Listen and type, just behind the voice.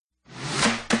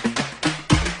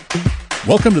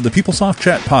Welcome to the PeopleSoft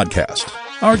Chat podcast.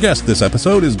 Our guest this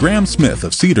episode is Graham Smith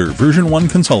of Cedar Version 1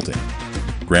 Consulting.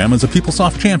 Graham is a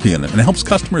PeopleSoft champion and helps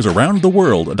customers around the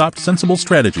world adopt sensible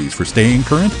strategies for staying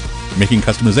current, making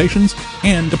customizations,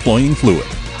 and deploying Fluid.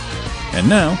 And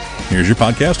now, here's your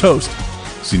podcast host,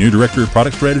 Senior Director of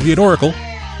Product Strategy at Oracle,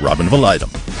 Robin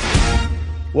Validum.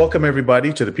 Welcome,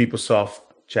 everybody, to the PeopleSoft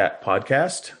Chat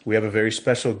podcast. We have a very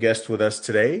special guest with us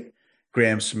today,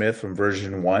 Graham Smith from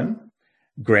Version 1.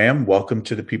 Graham, welcome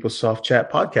to the PeopleSoft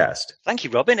Chat podcast. Thank you,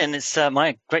 Robin, and it's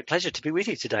my great pleasure to be with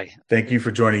you today. Thank you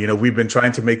for joining. We've been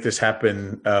trying to make this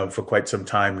happen for quite some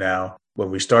time now.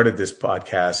 When we started this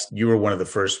podcast, you were one of the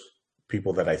first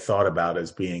people that I thought about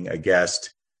as being a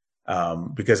guest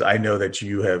because I know that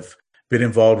you have been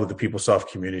involved with the PeopleSoft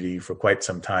community for quite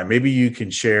some time. Maybe you can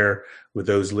share with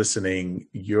those listening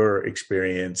your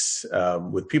experience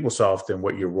with PeopleSoft and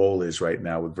what your role is right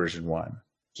now with Version 1.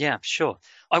 Yeah, sure.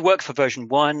 I work for Version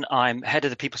 1. I'm head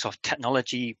of the PeopleSoft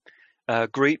technology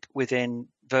group within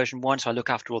Version 1. So I look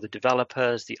after all the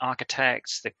developers, the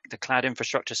architects, the cloud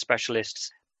infrastructure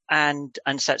specialists, and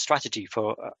set strategy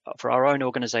for our own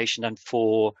organization and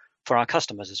for our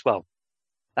customers as well.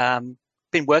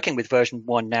 Been working with Version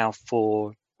 1 now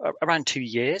for around 2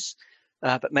 years,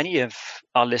 but many of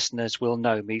our listeners will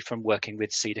know me from working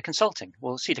with Cedar Consulting.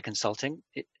 Well, Cedar Consulting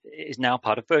is now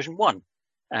part of Version 1.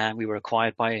 And we were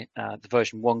acquired by the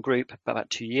Version 1 group about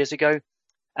 2 years ago.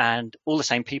 And all the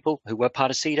same people who were part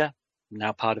of Cedar,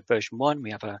 now part of Version 1.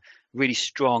 We have a really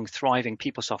strong, thriving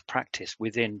PeopleSoft practice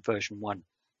within Version 1.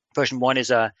 Version 1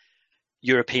 is a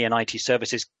European IT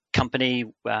services company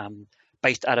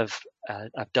based out of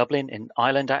Dublin in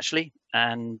Ireland, actually,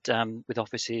 and with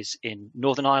offices in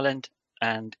Northern Ireland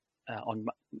and on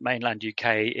mainland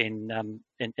UK in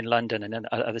London and in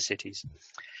other cities.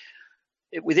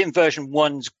 Within Version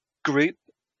 1's group,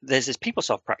 there's this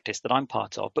PeopleSoft practice that I'm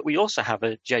part of, but we also have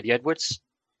a JD Edwards,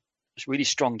 really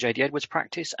strong JD Edwards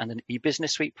practice, and an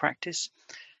e-business suite practice,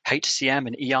 HCM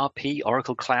and ERP,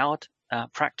 Oracle Cloud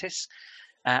practice,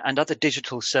 and other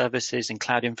digital services and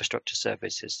cloud infrastructure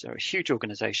services. They're a huge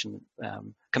organization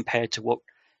compared to what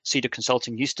Cedar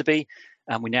Consulting used to be.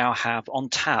 And we now have on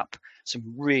tap some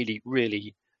really,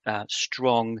 really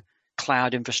strong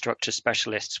cloud infrastructure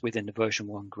specialists within the Version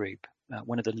 1 group.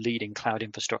 One of the leading cloud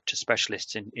infrastructure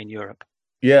specialists in Europe.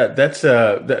 Yeah, that's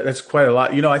quite a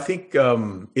lot. I think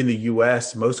in the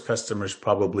US, most customers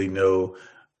probably know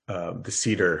the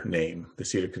Cedar name, the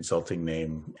Cedar Consulting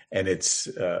name, and it's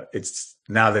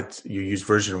now that you use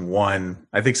Version 1.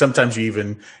 I think sometimes you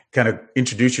even kind of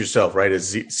introduce yourself, right,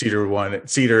 as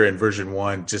Cedar and Version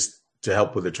 1, just to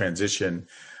help with the transition.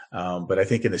 But I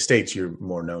think in the States, you're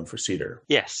more known for Cedar.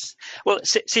 Yes. Well,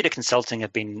 Cedar Consulting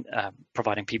have been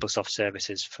providing PeopleSoft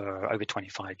services for over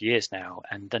 25 years now.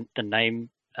 And the name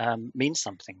means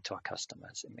something to our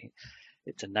customers. I mean,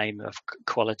 it's a name of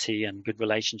quality and good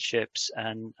relationships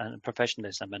and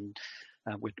professionalism. And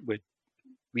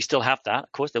we still have that.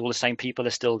 Of course, all the same people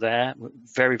are still there.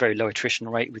 Very, very low attrition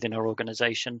rate within our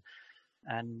organization.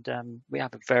 And we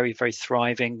have a very, very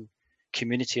thriving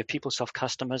community of PeopleSoft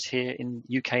customers here in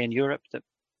UK and Europe that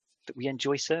we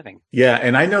enjoy serving. Yeah,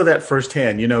 and I know that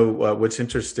firsthand. What's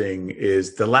interesting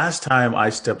is the last time I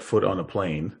stepped foot on a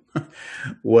plane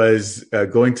was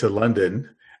going to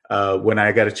London when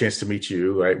I got a chance to meet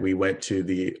you, right? We went to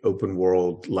the Open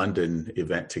World London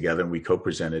event together and we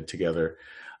co-presented together.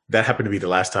 That happened to be the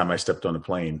last time I stepped on a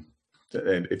plane.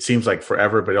 And it seems like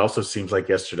forever, but it also seems like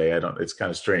yesterday. It's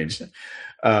kind of strange.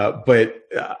 But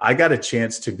I got a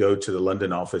chance to go to the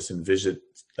London office and visit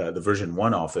the Version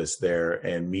 1 office there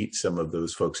and meet some of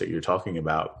those folks that you're talking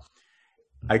about.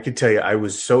 I could tell you, I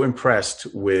was so impressed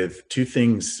with two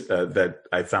things that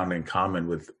I found in common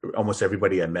with almost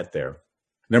everybody I met there.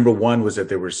 Number one was that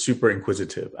they were super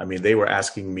inquisitive. I mean, they were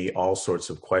asking me all sorts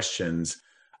of questions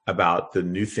about the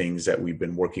new things that we've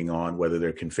been working on, whether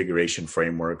they're configuration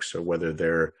frameworks or whether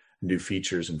they're new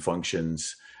features and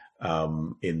functions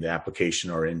in the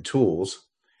application or in tools,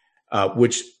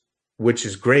 which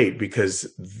is great because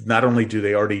not only do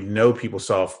they already know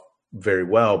PeopleSoft very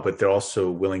well, but they're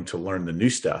also willing to learn the new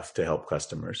stuff to help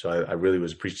customers. So I really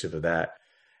was appreciative of that.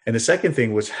 And the second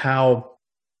thing was how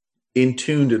in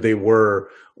tuned they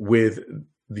were with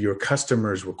your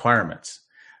customers' requirements.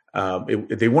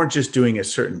 They weren't just doing a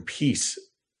certain piece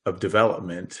of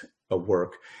development of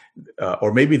work,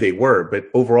 or maybe they were, but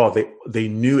overall they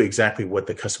knew exactly what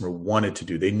the customer wanted to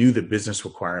do. They knew the business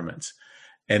requirements.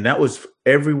 And that was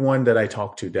everyone that I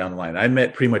talked to down the line. I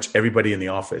met pretty much everybody in the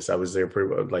office. I was there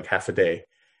like half a day.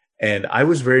 And I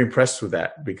was very impressed with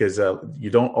that because you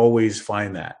don't always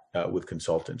find that with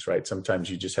consultants, right? Sometimes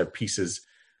you just have pieces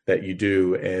that you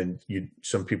do, and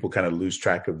some people kind of lose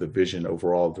track of the vision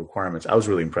overall of the requirements. I was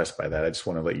really impressed by that. I just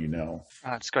want to let you know.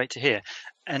 That's great to hear.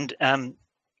 And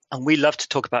we love to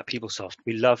talk about PeopleSoft.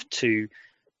 We love to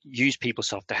use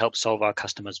PeopleSoft to help solve our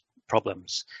customers'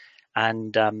 problems.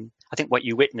 And I think what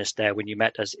you witnessed there when you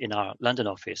met us in our London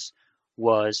office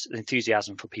was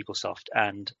enthusiasm for PeopleSoft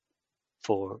and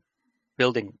for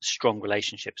building strong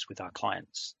relationships with our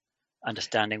clients,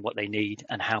 understanding what they need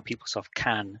and how PeopleSoft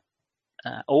can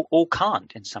or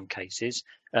can't, in some cases,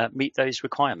 meet those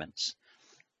requirements.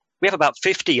 We have about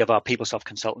 50 of our PeopleSoft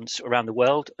consultants around the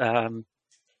world.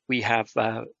 We have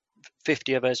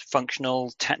 50 of us,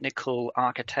 functional, technical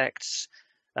architects,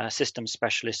 system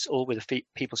specialists, all with a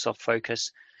PeopleSoft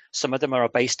focus. Some of them are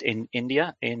based in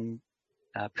India, in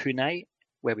Pune,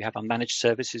 where we have our managed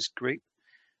services group,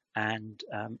 and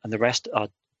the rest are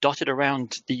dotted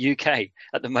around the UK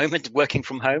at the moment, working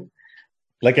from home.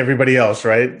 Like everybody else,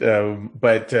 right?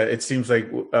 But it seems like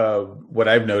what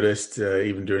I've noticed,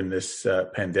 even during this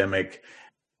pandemic,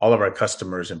 all of our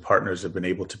customers and partners have been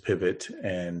able to pivot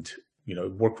and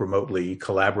work remotely,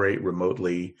 collaborate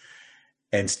remotely,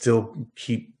 and still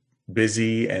keep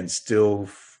busy and still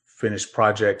finish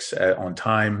projects on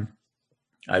time.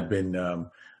 I've been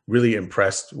really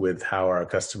impressed with how our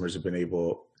customers have been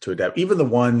able to adapt. Even the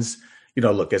ones,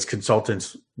 look, as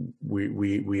consultants,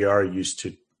 we are used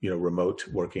to remote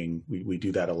working. We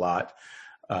do that a lot.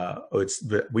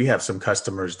 We have some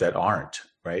customers that aren't,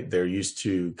 right? They're used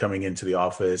to coming into the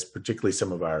office, particularly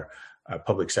some of our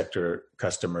public sector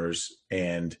customers,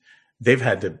 and they've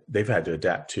had to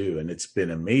adapt too. And it's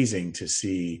been amazing to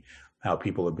see how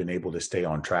people have been able to stay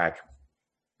on track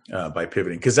by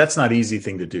pivoting, because that's not an easy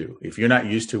thing to do. If you're not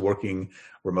used to working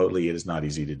remotely, it is not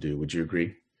easy to do. Would you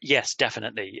agree? Yes,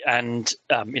 definitely. And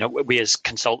we as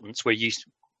consultants, we're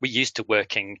used to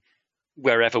working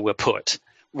wherever we're put,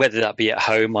 whether that be at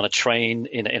home, on a train,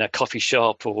 in a coffee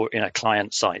shop, or in a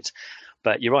client site.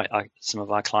 But you're right. Some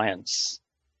of our clients,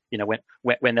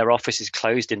 when their office is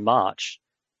closed in March,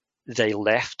 they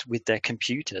left with their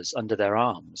computers under their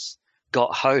arms,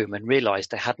 got home and realized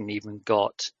they hadn't even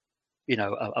got,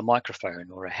 a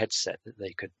microphone or a headset that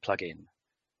they could plug in.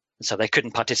 And so they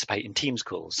couldn't participate in Teams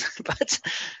calls. But it's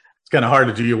kind of hard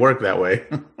to do your work that way.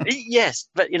 Yes,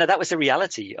 but that was the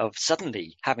reality of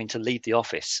suddenly having to leave the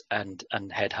office and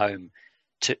head home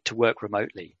to work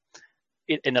remotely.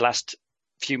 In the last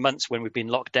few months, when we've been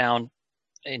locked down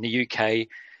in the UK,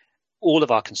 all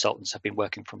of our consultants have been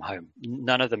working from home.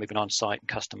 None of them have been on site in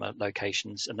customer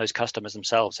locations, and those customers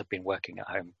themselves have been working at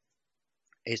home.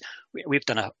 We've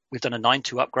done a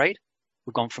 9.2 upgrade.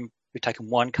 We've taken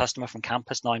one customer from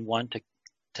Campus 9.1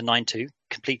 to 9.2,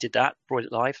 completed that, brought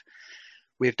it live.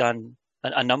 We've done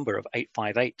a number of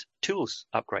 8.5.8 tools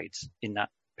upgrades in that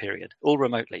period, all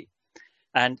remotely.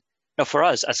 And for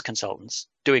us as consultants,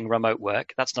 doing remote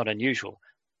work, that's not unusual.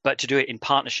 But to do it in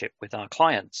partnership with our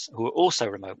clients who are also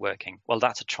remote working, well,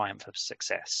 that's a triumph of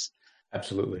success.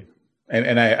 Absolutely.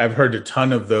 And I've heard a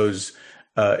ton of those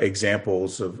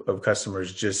examples of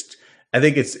customers. Just, I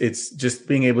think it's just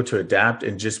being able to adapt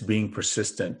and just being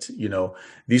persistent.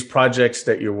 These projects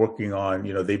that you're working on,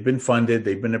 they've been funded,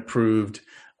 they've been approved,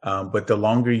 but the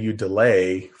longer you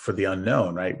delay for the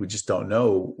unknown, right? We just don't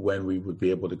know when we would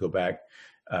be able to go back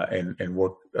and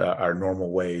work our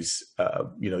normal ways.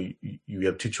 You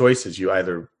have two choices. You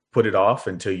either put it off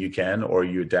until you can, or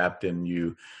you adapt and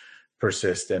you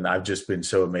persist. And I've just been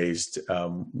so amazed,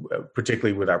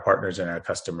 particularly with our partners and our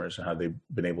customers, and how they've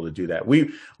been able to do that.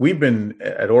 We've been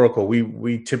at Oracle.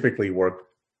 We typically work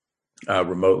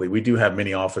remotely. We do have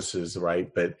many offices,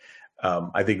 right? But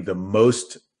I think the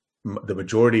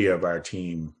majority of our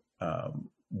team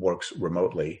works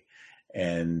remotely.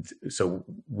 And so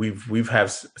we've had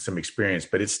some experience,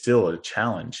 but it's still a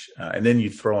challenge. And then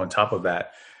you throw on top of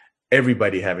that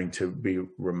everybody having to be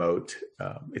remote.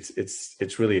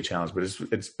 It's really a challenge, but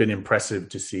it's been impressive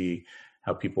to see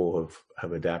how people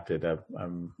have adapted.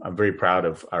 I'm very proud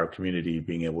of our community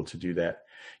being able to do that.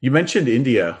 You mentioned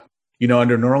India.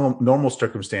 Under normal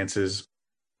circumstances,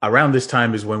 around this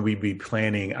time is when we'd be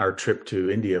planning our trip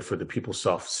to India for the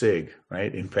PeopleSoft SIG,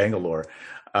 right, in Bangalore.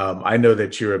 I know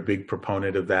that you're a big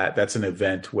proponent of that. That's an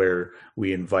event where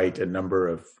we invite a number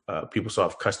of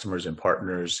PeopleSoft customers and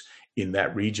partners in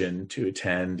that region to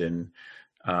attend. And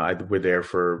we're there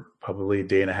for probably a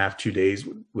day and a half, 2 days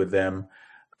with them.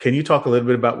 Can you talk a little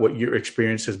bit about what your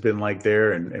experience has been like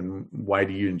there, and why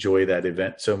do you enjoy that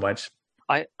event so much?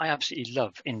 I absolutely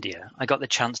love India. I got the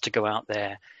chance to go out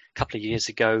there a couple of years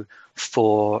ago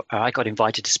I got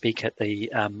invited to speak at the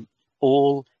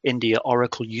All India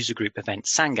Oracle User Group event,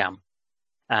 Sangam.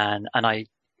 And I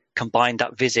combined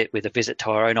that visit with a visit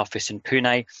to our own office in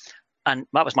Pune. And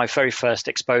that was my very first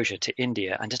exposure to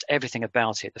India, and just everything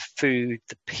about it, the food,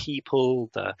 the people,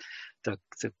 the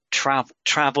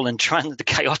travel and the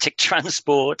chaotic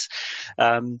transport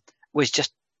was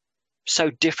just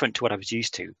so different to what I was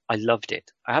used to. I loved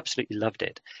it. I absolutely loved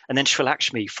it. And then Sri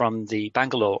Lakshmi from the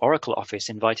Bangalore Oracle office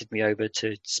invited me over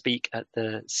to speak at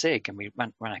the SIG, and we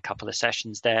ran a couple of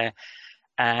sessions there.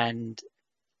 And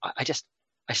I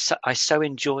so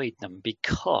enjoyed them,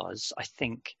 because I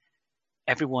think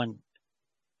everyone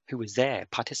who was there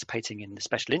participating in the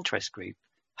special interest group,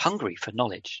 hungry for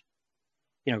knowledge,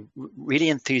 really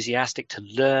enthusiastic to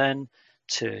learn,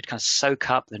 to kind of soak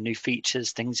up the new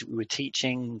features, things that we were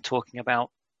teaching, talking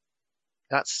about.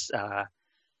 That's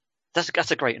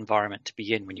a great environment to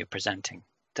be in when you're presenting,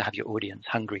 to have your audience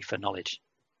hungry for knowledge.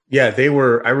 Yeah, they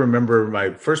were. I remember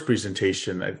my first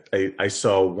presentation, I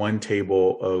saw one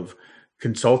table of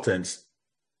consultants,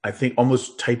 I think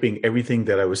almost typing everything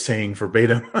that I was saying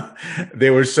verbatim. They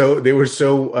were so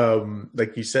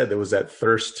like you said, there was that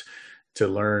thirst to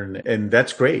learn. And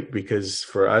that's great, because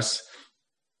for us,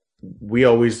 we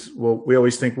always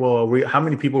think, well, how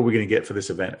many people are we going to get for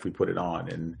this event if we put it on,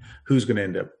 and who's going to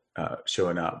end up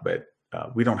showing up? But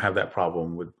we don't have that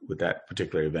problem with that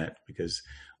particular event, because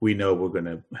we know we're going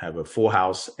to have a full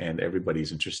house and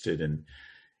everybody's interested in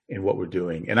what we're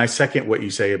doing. And I second what you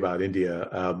say about India.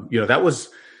 That was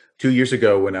 2 years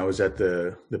ago when I was at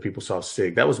the PeopleSoft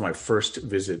SIG. That was my first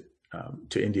visit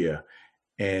to India.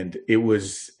 And it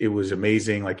was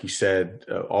amazing. Like you said,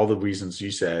 all the reasons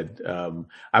you said.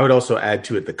 I would also add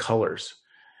to it the colors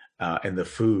and the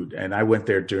food. And I went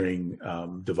there during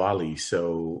Diwali,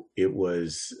 so it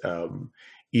was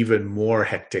even more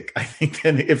hectic, I think,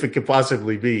 than if it could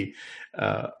possibly be.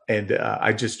 And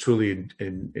I just truly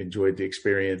enjoyed the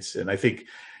experience. And I think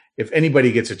if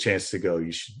anybody gets a chance to go,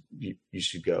 you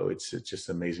should go. It's just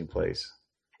an amazing place.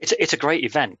 It's a great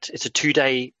event. It's a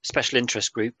 2-day special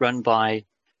interest group run by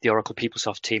the Oracle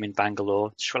PeopleSoft team in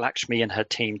Bangalore. Sri Lakshmi and her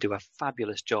team do a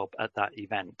fabulous job at that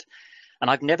event. And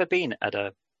I've never been at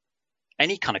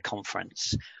any kind of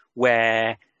conference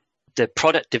where the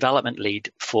product development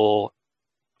lead for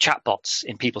chatbots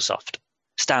in PeopleSoft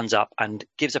stands up and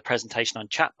gives a presentation on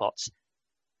chatbots,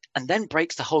 and then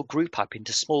breaks the whole group up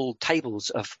into small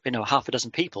tables of half a dozen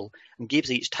people, and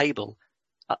gives each table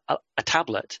a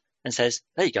tablet and says,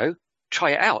 there you go,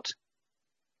 try it out.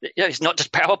 It's not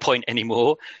just PowerPoint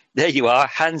anymore. There you are,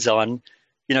 hands-on,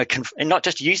 and not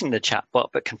just using the chatbot,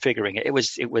 but configuring it.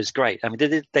 It was great. I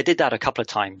mean, they did that a couple of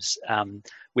times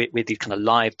with these kind of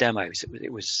live demos.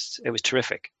 It was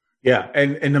terrific. Yeah,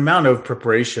 and the amount of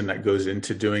preparation that goes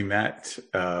into doing that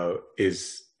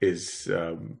is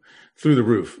through the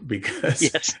roof, because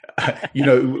yes.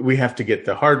 We have to get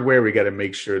the hardware. We got to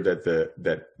make sure that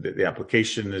the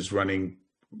application is running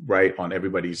right on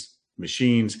everybody's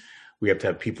machines. We have to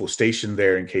have people stationed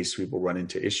there in case people run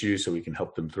into issues, so we can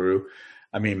help them through.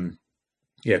 I mean,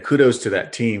 yeah, kudos to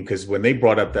that team, because when they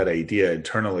brought up that idea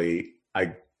internally,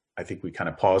 I think we kind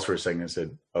of paused for a second and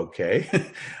said, okay.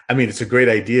 I mean, it's a great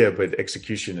idea, but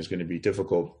execution is going to be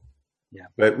difficult. Yeah.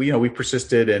 But we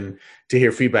persisted, and to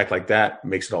hear feedback like that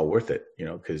makes it all worth it,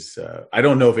 because I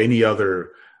don't know of any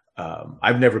other,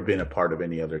 I've never been a part of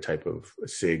any other type of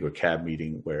SIG or CAB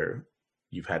meeting where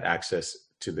you've had access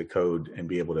to the code and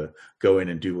be able to go in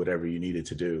and do whatever you needed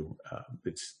to do.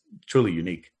 It's truly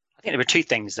unique. I think there are two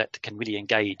things that can really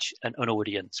engage an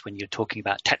audience when you're talking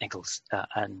about technicals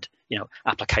and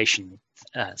application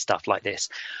stuff like this.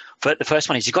 But the first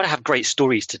one is you've got to have great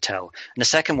stories to tell, and the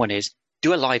second one is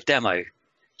do a live demo.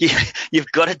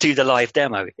 You've got to do the live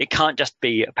demo. It can't just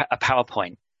be a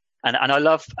PowerPoint. And I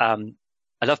love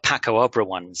Paco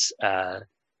Obrawan's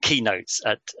keynotes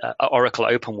at Oracle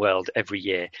Open World every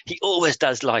year. He always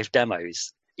does live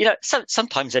demos.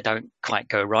 Sometimes they don't quite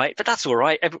go right, but that's all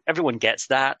right. Everyone gets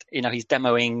that. He's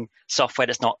demoing software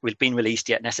that's not been released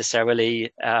yet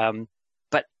necessarily.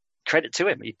 But credit to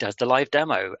him. He does the live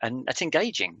demo, and it's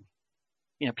engaging.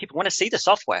 People want to see the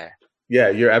software. Yeah,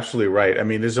 you're absolutely right. I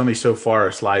mean, there's only so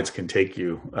far slides can take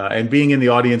you. And being in the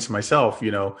audience myself,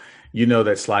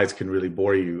 that slides can really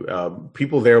bore you.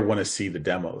 People there want to see the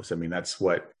demos. I mean, that's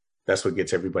what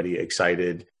gets everybody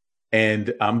excited.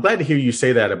 And I'm glad to hear you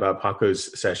say that about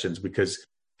Paco's sessions, because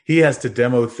he has to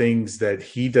demo things that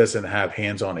he doesn't have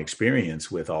hands-on experience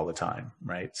with all the time,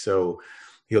 right? So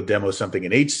he'll demo something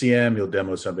in HCM, he'll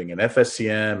demo something in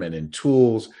FSCM and in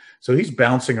tools. So he's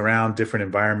bouncing around different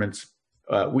environments.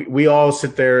 We all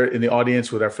sit there in the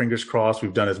audience with our fingers crossed.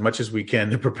 We've done as much as we can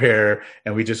to prepare,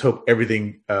 and we just hope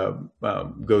everything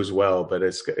goes well. But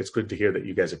it's good to hear that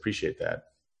you guys appreciate that.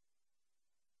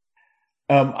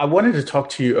 I wanted to talk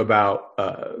to you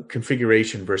about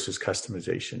configuration versus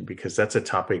customization, because that's a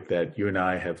topic that you and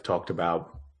I have talked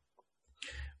about.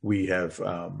 We have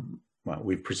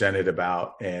we've presented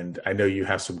about, and I know you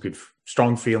have some good,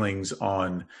 strong feelings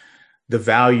on the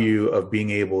value of being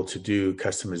able to do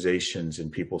customizations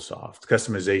in PeopleSoft.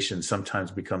 Customization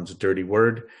sometimes becomes a dirty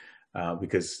word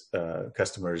because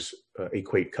customers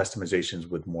equate customizations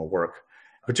with more work,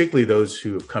 particularly those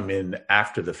who have come in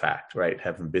after the fact, right?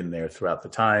 Haven't been there throughout the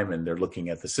time, and they're looking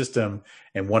at the system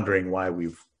and wondering why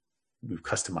we've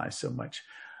customized so much.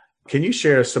 Can you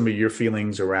share some of your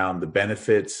feelings around the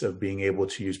benefits of being able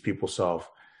to use PeopleSoft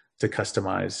to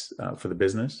customize for the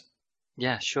business?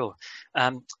 Yeah, sure.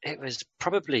 It was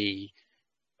probably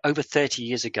over 30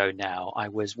 years ago now. I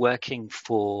was working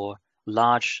for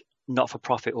large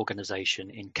not-for-profit organization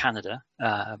in Canada,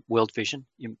 World Vision.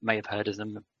 You may have heard of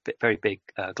them, a very big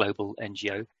global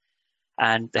NGO.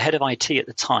 And the head of IT at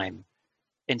the time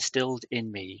instilled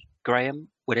in me, Graham,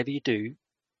 whatever you do,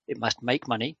 it must make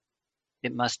money,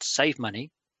 it must save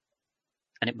money,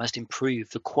 and it must improve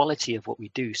the quality of what we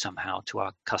do somehow to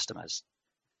our customers.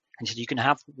 And he said, you can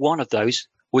have one of those,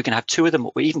 or we can have two of them,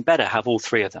 or even better, have all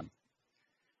three of them.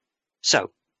 So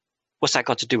what's that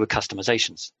got to do with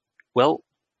customizations? Well,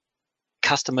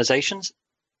 customizations,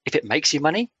 if it makes you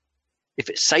money, if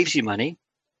it saves you money,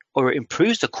 or it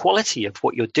improves the quality of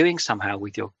what you're doing somehow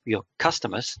with your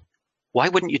customers, why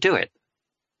wouldn't you do it?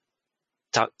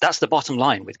 So that's the bottom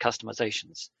line with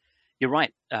customizations. You're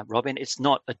right, Robin. It's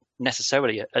not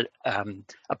necessarily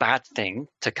a bad thing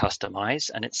to customize,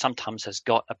 and it sometimes has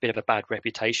got a bit of a bad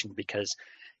reputation because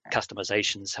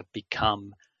customizations have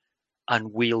become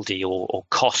unwieldy or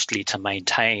costly to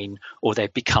maintain, or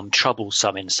they've become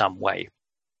troublesome in some way.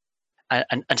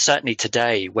 And certainly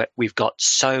today, we've got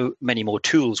so many more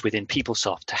tools within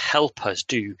PeopleSoft to help us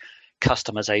do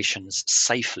customizations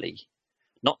safely,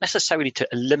 not necessarily to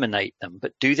eliminate them,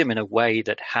 but do them in a way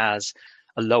that has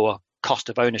a lower cost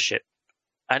of ownership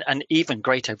and even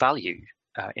greater value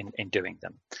in doing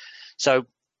them. So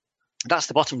that's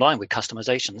the bottom line with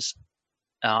customizations.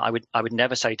 I would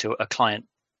never say to a client,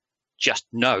 just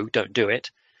no, don't do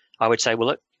it. I would say, well,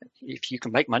 look, if you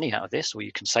can make money out of this, or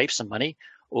you can save some money,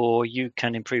 or you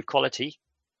can improve quality,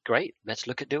 great, let's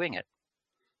look at doing it.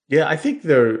 Yeah, I think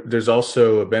there's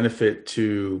also a benefit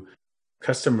to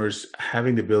customers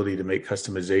having the ability to make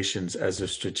customizations as a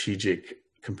strategic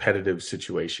competitive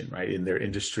situation, right, in their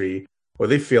industry, or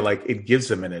they feel like it gives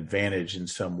them an advantage in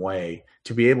some way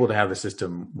to be able to have the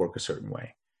system work a certain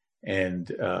way.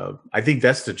 And I think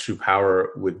that's the true power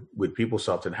with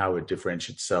PeopleSoft and how it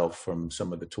differentiates itself from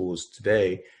some of the tools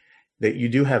today, that you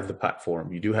do have the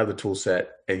platform, you do have the tool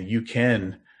set, and you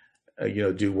can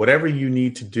do whatever you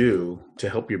need to do to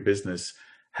help your business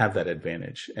have that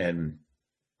advantage. And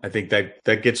I think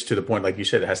that gets to the point, like you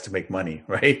said, it has to make money,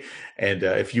 right? And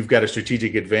if you've got a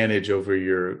strategic advantage over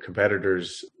your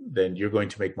competitors, then you're going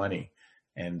to make money,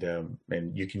 and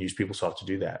you can use PeopleSoft to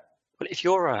do that. Well, if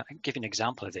you're, I'll give you an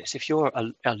example of this. If you're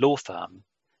a law firm,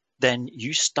 then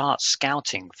you start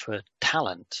scouting for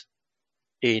talent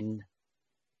in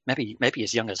maybe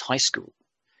as young as high school.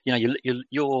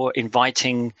 You're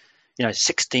inviting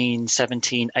 16,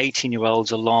 17,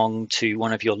 18-year-olds along to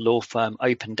one of your law firm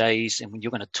open days, and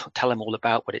you're going to tell them all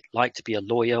about what it's like to be a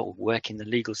lawyer or work in the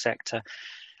legal sector.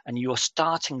 And you're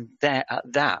starting there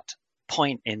at that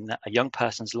point in a young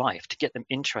person's life to get them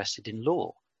interested in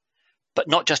law, but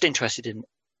not just interested in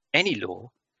any law.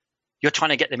 You're trying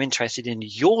to get them interested in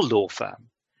your law firm,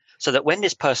 so that when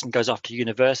this person goes off to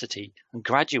university and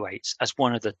graduates as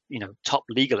one of the top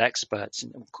legal experts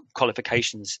and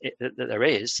qualifications that there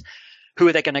is, who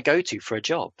are they going to go to for a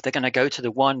job? They're going to go to the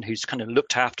one who's kind of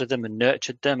looked after them and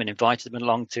nurtured them and invited them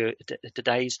along to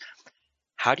days.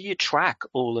 How do you track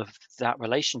all of that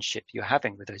relationship you're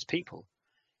having with those people?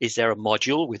 Is there a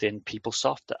module within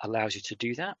PeopleSoft that allows you to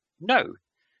do that? No.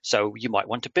 So you might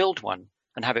want to build one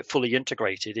and have it fully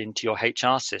integrated into your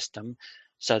HR system,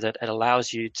 so that it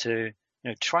allows you to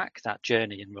track that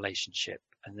journey and relationship.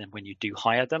 And then when you do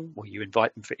hire them or you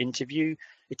invite them for interview,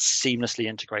 it's seamlessly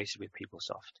integrated with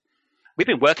PeopleSoft. We've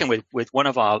been working with one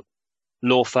of our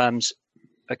law firms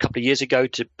a couple of years ago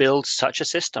to build such a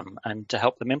system and to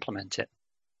help them implement it.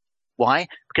 Why?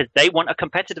 Because they want a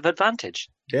competitive advantage.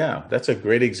 Yeah, that's a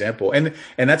great example. And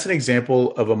that's an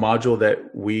example of a module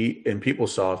that we in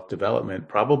PeopleSoft development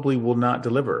probably will not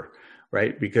deliver,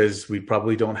 right? Because we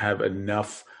probably don't have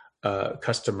enough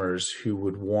customers who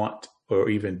would want or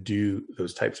even do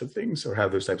those types of things or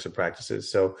have those types of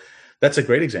practices. So that's a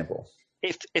great example.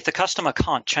 If the customer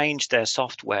can't change their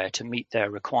software to meet their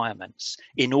requirements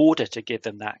in order to give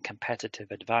them that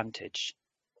competitive advantage,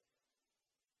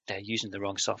 they're using the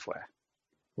wrong software.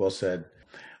 Well said.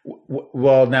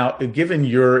 Well, now, given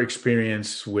your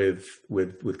experience with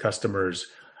customers,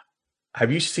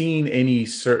 have you seen any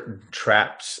certain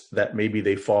traps that maybe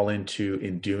they fall into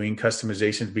in doing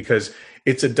customizations? Because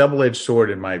it's a double-edged sword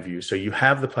in my view. So you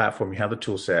have the platform, you have the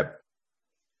tool set,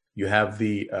 you have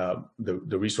the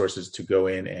resources to go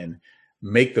in and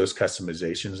make those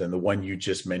customizations, and the one you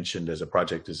just mentioned as a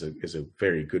project is a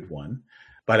very good one.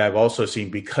 But I've also seen,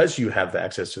 because you have the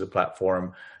access to the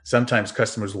platform, sometimes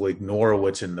customers will ignore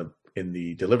what's in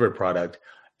the delivered product,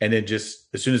 and then just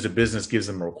as soon as the business gives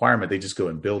them a requirement, they just go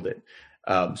and build it.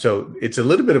 So it's a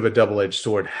little bit of a double-edged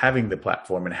sword having the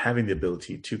platform and having the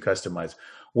ability to customize.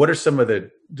 What are some of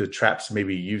the traps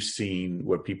maybe you've seen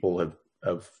where people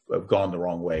have gone the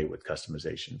wrong way with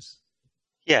customizations?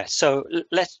 Yeah, so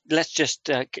let's just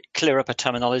clear up a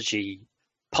terminology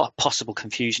possible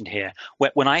confusion here.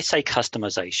 When I say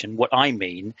customization, what I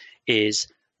mean is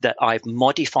that I've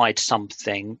modified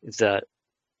something that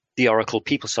the Oracle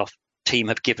PeopleSoft team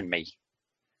have given me,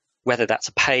 whether that's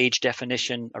a page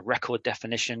definition, a record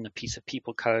definition, a piece of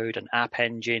people code, an app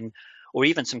engine, or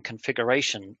even some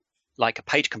configuration like a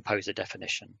page composer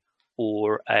definition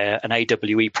or an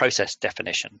AWE process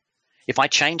definition. If I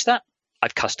change that,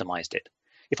 I've customized it.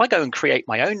 If I go and create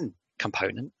my own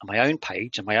component and my own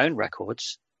page and my own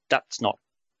records, that's not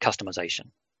customization.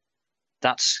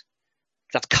 That's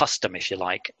custom, if you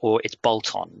like, or it's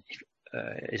bolt-on.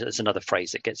 Is another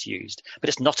phrase that gets used, but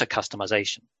it's not a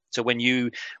customization. So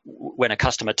when a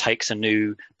customer takes a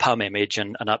new POM image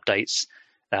and updates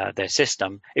their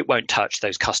system, it won't touch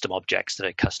those custom objects that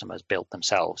a customer has built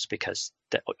themselves, because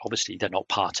obviously they're not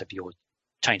part of your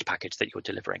change package that you're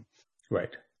delivering.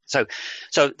 Right. So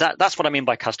that's what I mean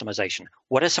by customization.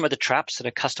 What are some of the traps that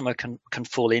a customer can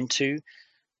fall into?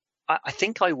 I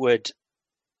think I would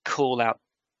call out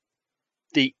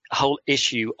the whole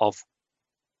issue of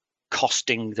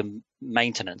costing the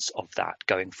maintenance of that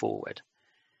going forward.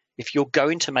 If you're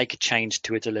going to make a change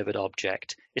to a delivered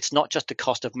object, it's not just the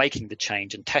cost of making the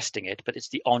change and testing it, but it's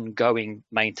the ongoing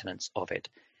maintenance of it.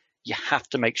 You have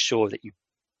to make sure that you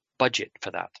budget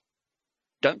for that.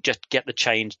 Don't just get the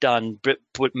change done,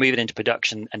 move it into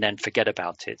production, and then forget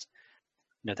about it.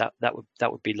 That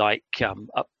would be like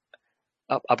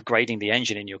upgrading the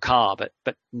engine in your car,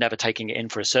 but never taking it in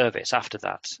for a service after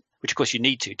that, which of course you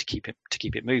need to keep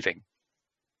it moving.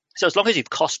 So as long as you've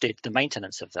costed the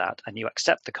maintenance of that and you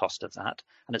accept the cost of that,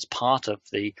 and it's part of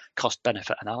the cost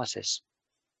benefit analysis,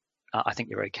 I think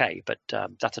you're okay. But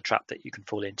that's a trap that you can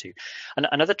fall into. And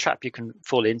another trap you can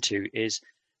fall into is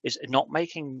not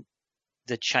making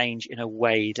the change in a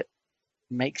way that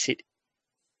makes it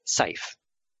safe.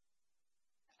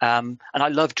 And I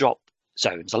love drop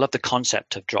zones. I love the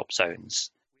concept of drop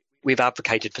zones. We've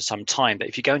advocated for some time that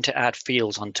if you're going to add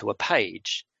fields onto a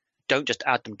page, don't just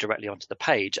add them directly onto the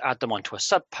page, add them onto a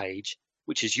sub-page,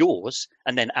 which is yours,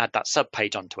 and then add that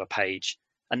sub-page onto a page.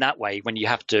 And that way, when you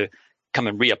have to come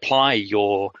and reapply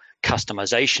your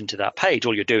customization to that page,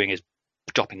 all you're doing is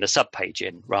dropping the sub-page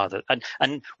in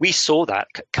and we saw that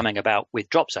coming about with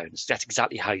drop zones. That's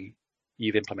exactly how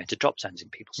you've implemented drop zones in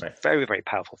PeopleSoft. Right. Very, very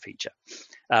powerful feature.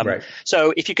 Right.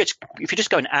 So if you just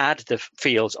go and add the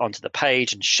fields onto the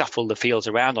page and shuffle the fields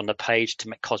around on the page to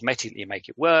cosmetically make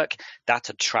it work,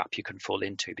 that's a trap you can fall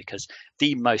into, because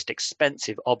the most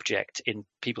expensive object in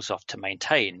PeopleSoft to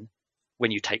maintain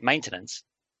when you take maintenance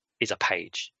is a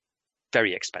page.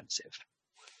 Very expensive.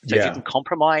 So if you can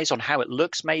compromise on how it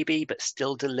looks maybe, but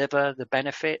still deliver the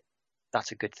benefit,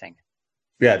 that's a good thing.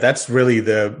 Yeah, that's really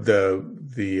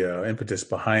the impetus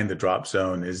behind the drop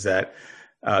zone, is that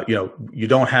you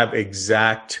don't have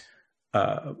exact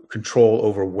control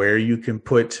over where you can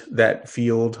put that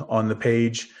field on the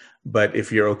page, but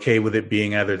if you're okay with it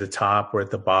being either the top or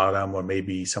at the bottom or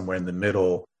maybe somewhere in the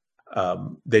middle,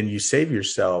 then you save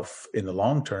yourself in the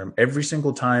long term. Every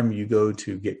single time you go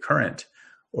to get current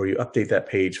or you update that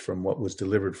page from what was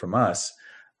delivered from us,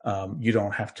 you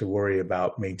don't have to worry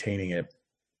about maintaining it,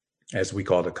 as we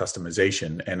call it, a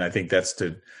customization. And I think that's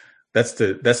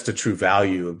the true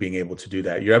value of being able to do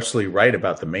that. You're absolutely right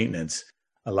about the maintenance.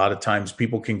 A lot of times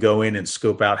people can go in and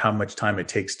scope out how much time it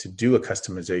takes to do a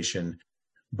customization,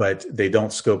 but they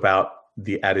don't scope out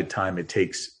the added time it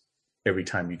takes every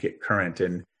time you get current.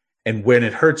 And when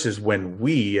it hurts is when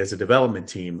we, as a development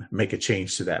team, make a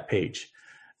change to that page.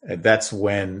 And that's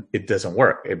when it doesn't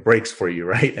work. It breaks for you,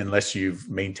 right? Unless you've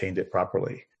maintained it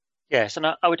properly. Yes, and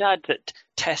I would add that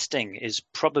testing is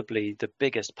probably the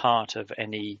biggest part of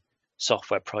any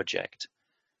software project.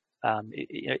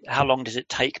 How long does it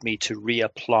take me to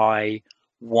reapply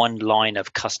one line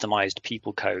of customized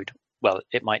people code? Well,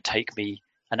 it might take me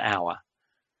an hour.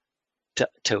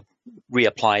 to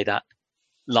reapply that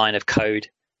line of code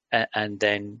and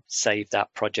then save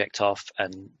that project off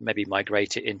and maybe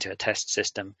migrate it into a test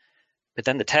system. But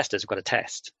then the testers have got to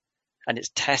test, and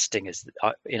it's testing is,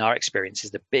 in our experience,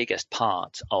 is the biggest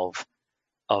part of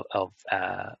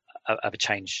a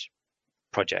change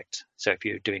project. So if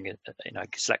you're doing a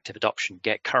selective adoption,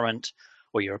 get current,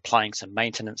 or you're applying some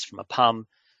maintenance from a PUM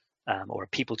or a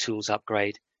people tools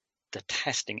upgrade, the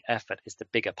testing effort is the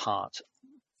bigger part,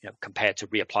 compared to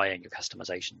reapplying your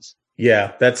customizations.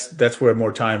 Yeah, that's where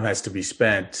more time has to be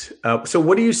spent. So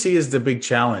what do you see as the big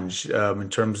challenge in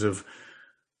terms of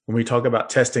when we talk about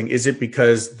testing? Is it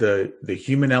because the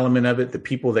human element of it, the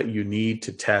people that you need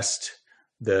to test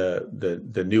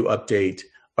the new update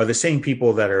are the same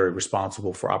people that are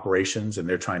responsible for operations and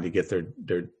they're trying to get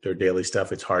their daily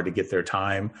stuff? It's hard to get their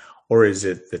time, or is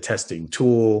it the testing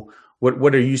tool?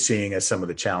 What are you seeing as some of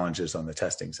the challenges on the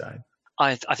testing side?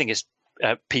 I think it's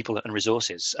people and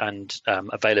resources and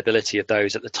availability of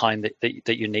those at the time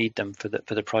that you need them for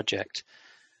the project.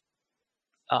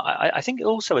 I think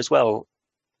also as well,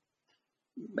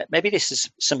 maybe this is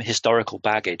some historical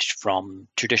baggage from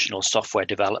traditional software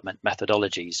development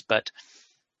methodologies, but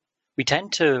we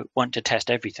tend to want to test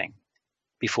everything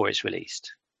before it's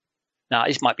released. Now,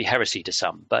 this might be heresy to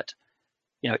some, but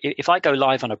if I go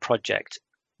live on a project,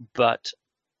 but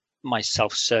my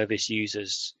self-service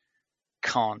users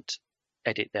can't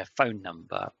edit their phone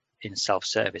number in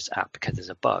self-service app because there's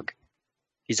a bug,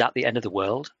 is that the end of the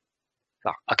world?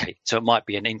 Oh, okay, so it might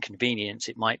be an inconvenience,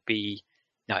 it might be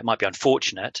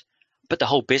unfortunate, but the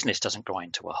whole business doesn't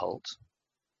grind to a halt.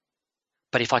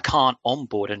 But if I can't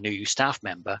onboard a new staff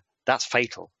member, that's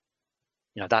fatal.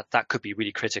 That could be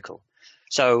really critical.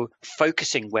 So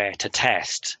focusing where to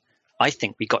test, I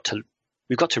think we've got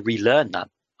to relearn that.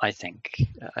 I think,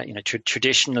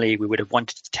 traditionally we would have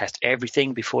wanted to test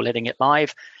everything before letting it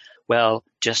live. Well,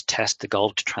 just test the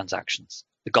gold transactions,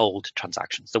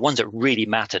 the ones that really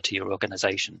matter to your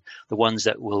organization, the ones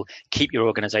that will keep your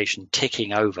organization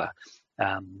ticking over.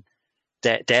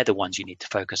 They're the ones you need to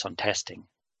focus on testing.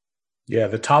 Yeah,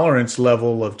 the tolerance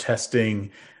level of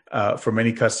testing for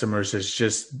many customers has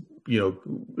just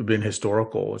been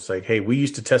historical. It's like, hey, we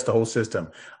used to test the whole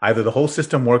system. Either the whole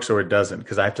system works or it doesn't,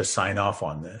 because I have to sign off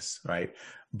on this, right?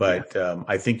 But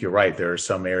I think you're right. There are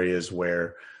some areas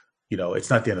where it's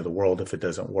not the end of the world if it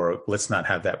doesn't work. Let's not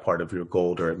have that part of your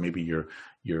gold, or maybe your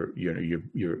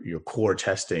core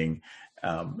testing.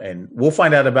 And we'll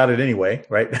find out about it anyway,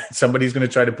 right? Somebody's going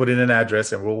to try to put in an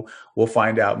address, and we'll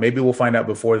find out. Maybe we'll find out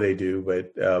before they do.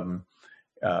 But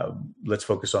let's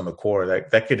focus on the core.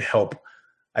 That could help.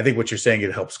 I think what you're saying,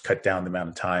 it helps cut down the amount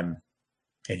of time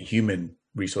and human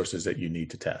resources that you need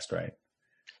to test, right?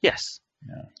 Yes.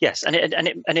 Yeah. Yes, and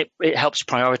it helps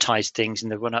prioritize things in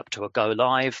the run up to a go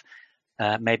live.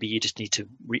 Maybe you just need to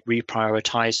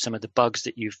reprioritize some of the bugs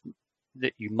that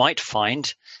you might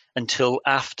find until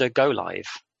after go live,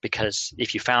 because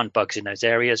if you found bugs in those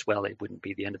areas, well, it wouldn't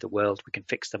be the end of the world. We can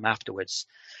fix them afterwards.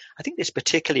 I think this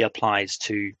particularly applies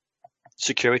to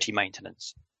security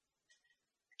maintenance.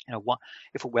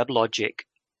 If a WebLogic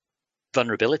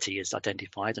vulnerability is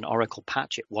identified and Oracle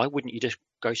patch it, why wouldn't you just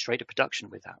go straight to production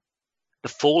with that? The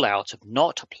fallout of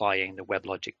not applying the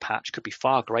WebLogic patch could be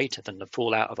far greater than the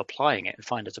fallout of applying it and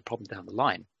find there's a problem down the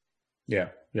line. Yeah,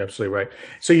 you're absolutely right.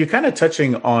 So you're kind of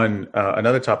touching on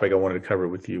another topic I wanted to cover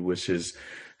with you, which is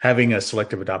having a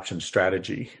selective adoption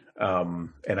strategy.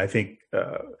 And I think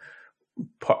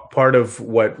part of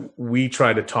what we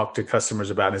try to talk to customers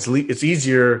about is it's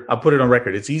easier. I'll put it on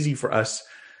record. It's easy for us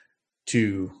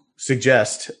to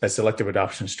suggest a selective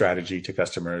adoption strategy to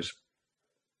customers,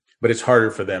 but it's harder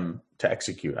for them to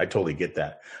execute. I totally get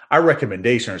that. Our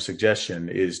recommendation or suggestion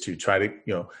is to try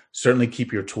to, certainly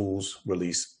keep your tools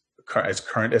release as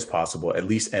current as possible, at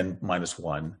least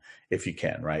N-1 if you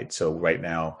can, right? So right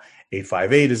now,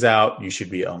 8.5.8 is out. You should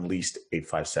be on least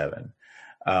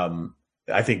 8.5.7.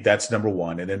 I think that's number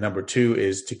one. And then number two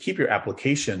is to keep your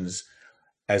applications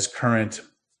as current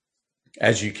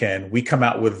as you can. We come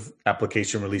out with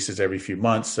application releases every few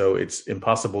months, so it's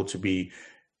impossible to be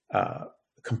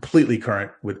completely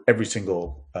current with every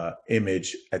single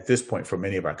image at this point for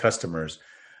many of our customers.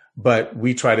 But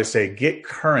we try to say get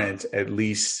current at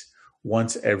least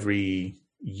once every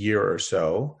year or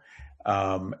so,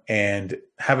 and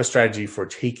have a strategy for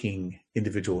taking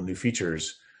individual new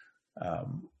features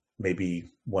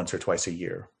maybe once or twice a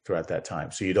year throughout that time.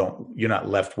 So you're not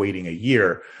left waiting a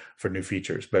year for new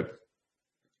features. But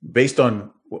based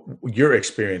on your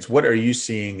experience, what are you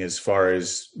seeing as far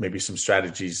as maybe some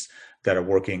strategies that are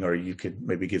working, or you could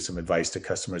maybe give some advice to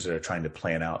customers that are trying to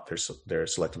plan out their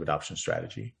selective adoption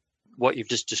strategy? what you've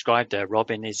just described there,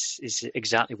 Robin, is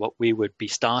exactly what we would be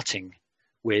starting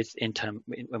with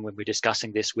when we're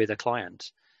discussing this with a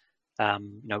client.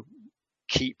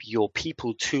 Keep your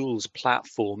people tools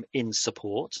platform in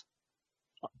support,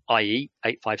 i.e.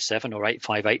 857 or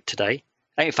 858 today.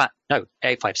 In fact, no,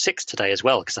 856 today as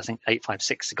well, because I think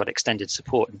 856 got extended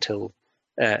support until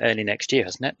early next year,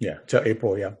 hasn't it? Yeah, till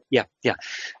April, yeah.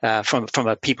 Yeah. From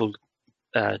a people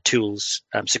tools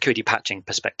security patching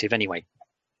perspective anyway.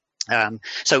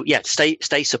 So yeah,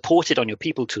 stay supported on your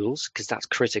people tools, because that's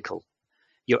critical.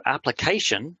 Your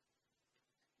application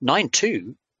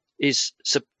 9.2 is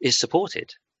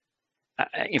supported.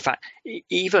 In fact,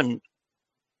 even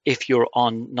if you're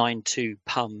on 9.2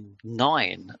 PUM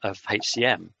 9 of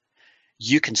HCM,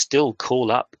 you can still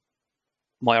call up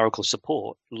My Oracle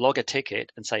support, log a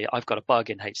ticket and say, I've got a bug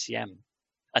in HCM,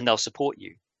 and they'll support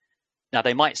you. Now,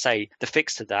 they might say the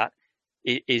fix to that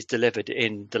is delivered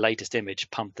in the latest image,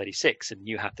 PUM 36, and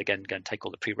you have to go and take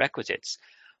all the prerequisites.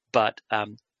 But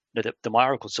the My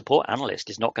Oracle support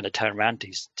analyst is not going to turn around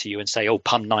to you and say, oh,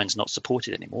 PUM 9 is not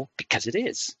supported anymore, because it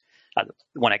is.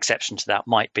 One exception to that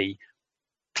might be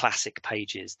classic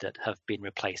pages that have been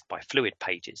replaced by fluid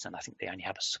pages, and I think they only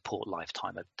have a support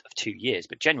lifetime of 2 years,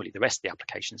 but generally the rest of the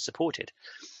application is supported,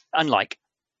 unlike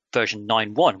version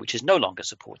 9.1, which is no longer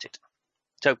supported.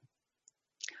 So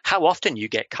how often you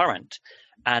get current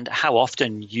and how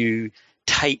often you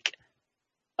take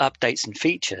updates and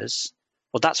features,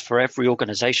 well, that's for every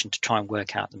organization to try and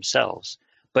work out themselves.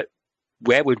 But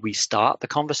where would we start the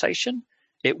conversation?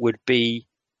 It would be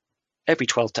every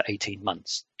 12 to 18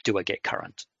 months. Do I get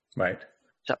current? Right.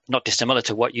 So not dissimilar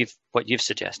to what you've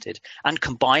suggested, and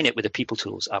combine it with a people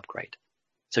tools upgrade.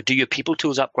 So do your people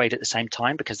tools upgrade at the same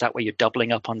time, because that way you're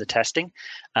doubling up on the testing,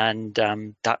 and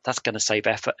that's going to save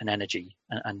effort and energy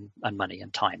and money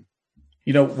and time.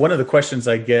 One of the questions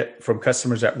I get from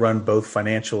customers that run both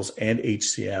financials and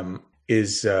HCM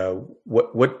is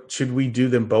what should we do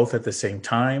them both at the same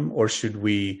time, or should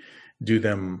we do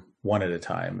them one at a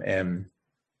time? And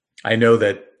I know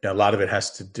that a lot of it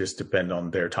has to just depend on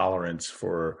their tolerance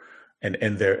for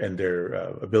and their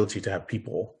ability to have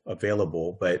people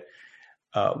available. But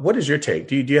what is your take?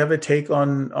 Do you have a take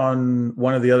on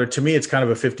one or the other? To me, it's kind of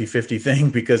a 50-50 thing,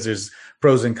 because there's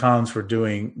pros and cons for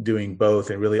doing both.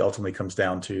 It really ultimately comes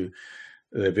down to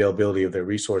the availability of their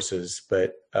resources,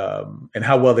 but and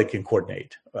how well they can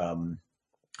coordinate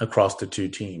across the two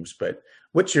teams. But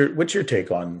what's your take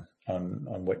on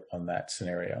that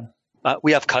scenario?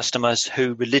 We have customers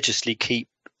who religiously keep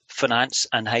finance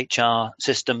and HR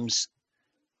systems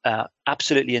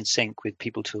absolutely in sync with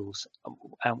people tools.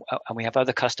 And we have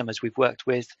other customers we've worked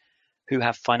with who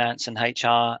have finance and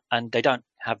HR, and they don't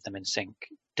have them in sync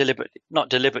deliberately, not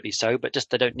deliberately so, but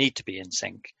just they don't need to be in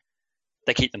sync.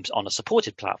 They keep them on a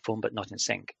supported platform, but not in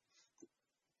sync.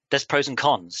 There's pros and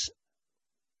cons.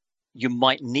 You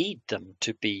might need them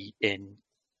to be in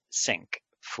sync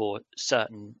for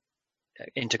certain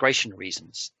integration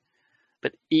reasons.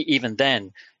 But even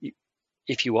then,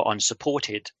 if you were on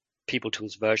supported people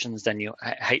tools versions, then your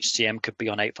HCM could be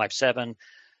on 857,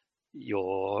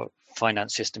 your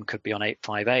finance system could be on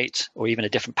 858, or even a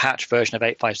different patch version of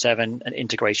 857, and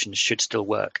integration should still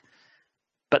work.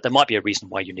 But there might be a reason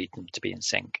why you need them to be in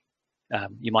sync.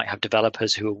 You might have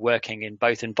developers who are working in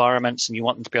both environments and you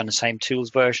want them to be on the same tools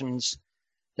versions.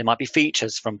 There might be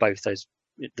features from both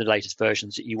the latest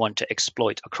versions that you want to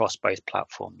exploit across both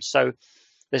platforms. So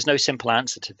there's no simple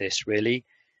answer to this, really.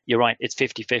 You're right, it's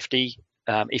 50-50.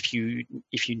 If you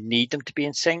need them to be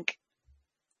in sync,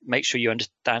 make sure you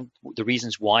understand the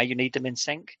reasons why you need them in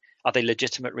sync. Are they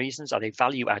legitimate reasons? Are they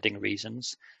value-adding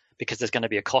reasons? Because there's going to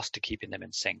be a cost to keeping them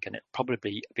in sync, and it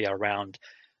probably be around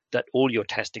that all your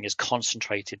testing is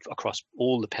concentrated across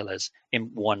all the pillars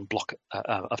in one block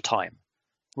of time,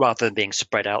 rather than being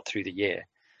spread out through the year.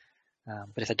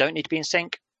 But if they don't need to be in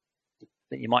sync,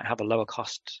 then you might have a lower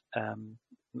cost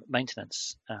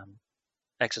maintenance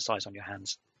exercise on your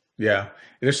hands. Yeah,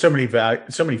 there's so many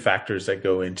factors that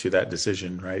go into that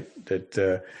decision, right?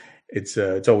 That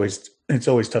it's always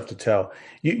tough to tell.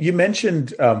 You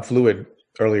mentioned Fluid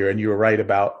earlier, and you were right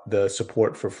about the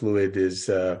support for Fluid is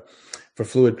for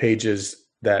Fluid pages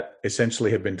that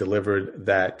essentially have been delivered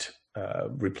that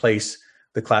replace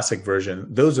the classic version.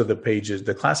 Those are the pages.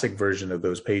 The classic version of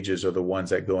those pages are the ones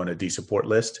that go on a desupport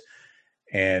list,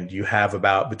 and you have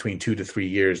about between 2 to 3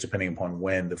 years, depending upon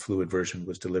when the Fluid version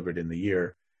was delivered in the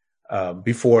year,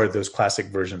 before those classic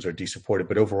versions are desupported.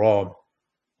 But overall,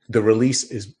 the release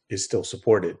is still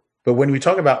supported. But when we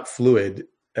talk about Fluid,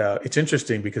 it's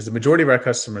interesting because the majority of our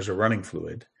customers are running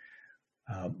Fluid.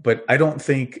 But I don't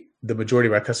think the majority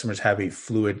of our customers have a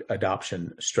fluid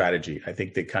adoption strategy. I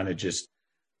think they kind of just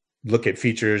look at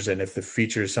features, and if the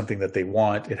feature is something that they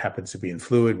want, it happens to be in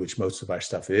Fluid, which most of our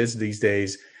stuff is these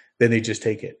days, then they just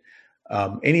take it.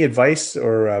 Any advice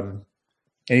or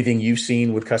anything you've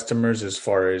seen with customers as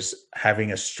far as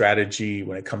having a strategy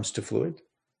when it comes to Fluid?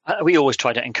 We always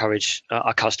try to encourage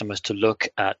our customers to look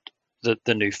at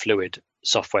the new Fluid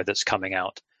software that's coming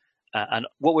out. And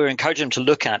what we're encouraging them to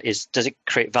look at is, does it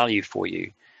create value for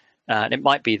you? And it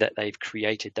might be that they've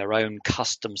created their own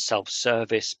custom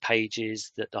self-service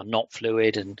pages that are not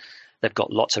Fluid, and they've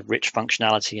got lots of rich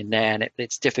functionality in there, and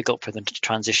it's difficult for them to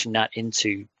transition that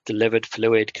into delivered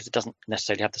Fluid because it doesn't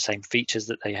necessarily have the same features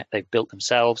that they've built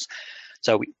themselves.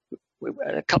 So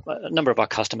a number of our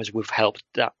customers, we've helped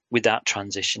with that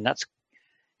transition.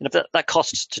 That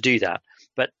costs to do that.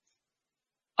 But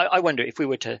I wonder if we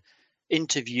were to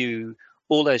interview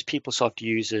all those PeopleSoft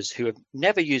users who have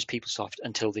never used PeopleSoft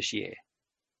until this year,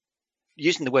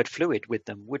 using the word Fluid with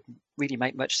them wouldn't really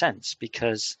make much sense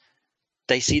because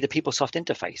they see the PeopleSoft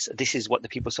interface. This is what the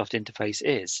PeopleSoft interface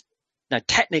is. Now,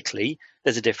 technically,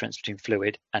 there's a difference between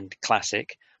Fluid and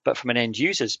Classic, but from an end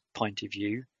user's point of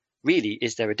view, really,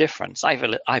 is there a difference? I have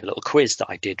a little quiz that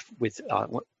I did with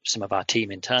some of our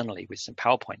team internally with some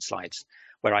PowerPoint slides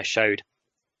where I showed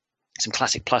some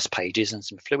Classic Plus pages and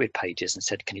some Fluid pages and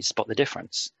said, can you spot the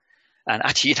difference? And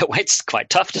actually, it's quite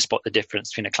tough to spot the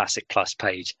difference between a Classic Plus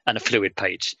page and a Fluid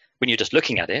page when you're just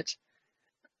looking at it.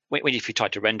 If you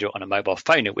tried to render it on a mobile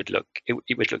phone, it would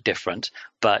look different.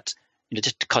 But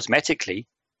just cosmetically,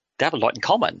 they have a lot in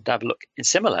common. They have a look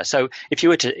similar. So if you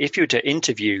were to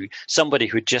interview somebody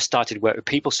who just started work with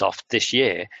PeopleSoft this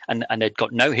year and they'd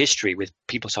got no history with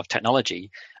PeopleSoft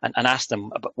technology and ask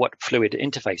them about what Fluid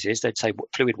interface is, they'd say,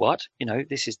 Fluid what?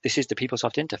 This is the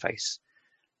PeopleSoft interface.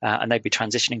 And they'd be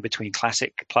transitioning between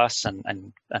Classic Plus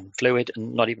and Fluid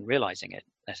and not even realizing it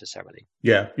necessarily.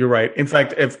 Yeah, you're right. In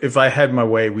fact, if I had my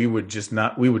way, we would just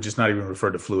not even refer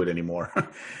to Fluid anymore.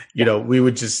 We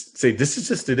would just say, this is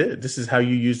just it. This is how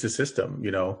you use the system,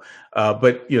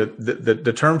 but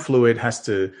the term Fluid has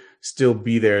to still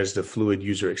be there as the Fluid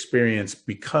user experience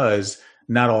because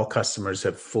not all customers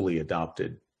have fully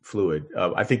adopted Fluid.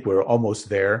 I think we're almost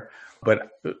there,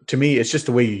 but to me, it's just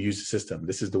the way you use the system.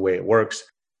 This is the way it works.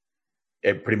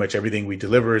 Pretty much everything we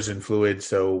deliver is in Fluid.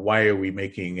 So why are we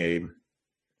making a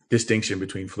distinction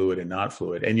between Fluid and not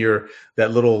Fluid? And the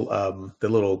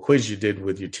little quiz you did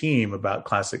with your team about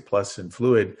Classic Plus and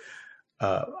Fluid,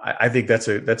 I think that's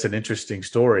an interesting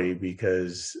story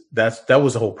because that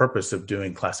was the whole purpose of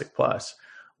doing Classic Plus,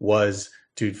 was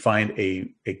to find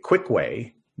a quick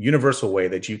way, universal way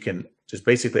that you can just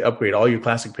basically upgrade all your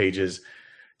Classic pages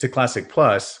to Classic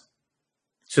Plus,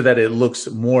 so that it looks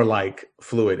more like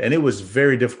Fluid. And it was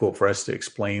very difficult for us to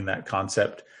explain that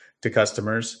concept to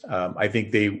customers. I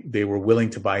think they were willing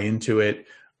to buy into it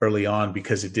early on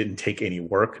because it didn't take any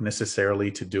work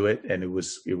necessarily to do it. And it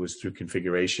was through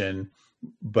configuration.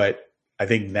 But I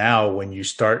think now when you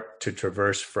start to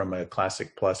traverse from a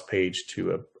Classic Plus page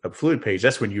to a Fluid page,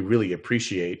 that's when you really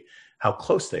appreciate how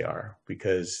close they are,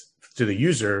 because to the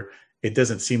user, it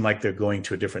doesn't seem like they're going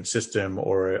to a different system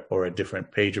or a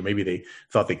different page, or maybe they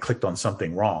thought they clicked on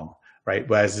something wrong, right?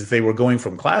 Whereas if they were going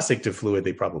from Classic to Fluid,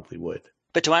 they probably would.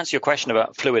 But to answer your question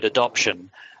about Fluid adoption,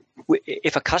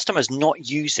 if a customer is not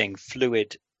using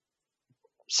Fluid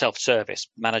self-service,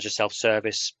 manager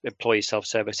self-service, employee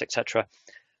self-service, etc.,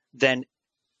 then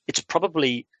it's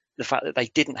probably the fact that they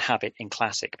didn't have it in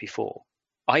Classic before,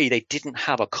 i.e. they didn't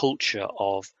have a culture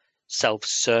of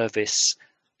self-service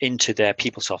into their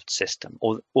PeopleSoft system,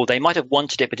 or they might have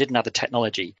wanted it but didn't have the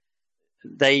technology.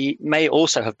 They may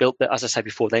also have built, as I said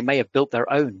before, they may have built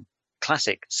their own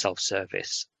Classic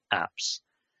self-service apps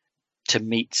to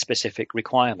meet specific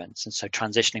requirements, and so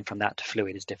transitioning from that to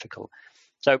Fluid is difficult.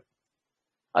 So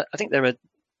I think there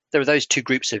are those two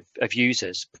groups of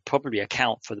users probably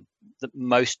account for the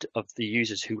most of the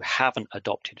users who haven't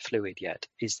adopted Fluid yet.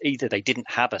 Is either they didn't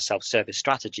have a self-service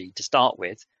strategy to start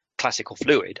with, Classic or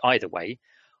Fluid, either way,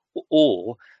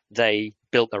 or they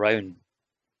built their own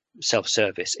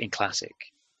self-service in Classic.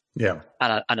 Yeah.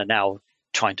 And are now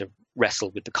trying to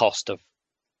wrestle with the cost of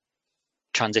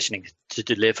transitioning to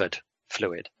delivered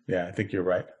Fluid. Yeah, I think you're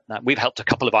right. We've helped a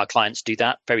couple of our clients do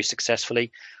that very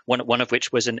successfully. One of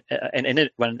which was an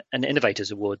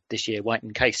Innovators Award this year, White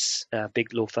 & Case,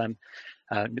 big law firm,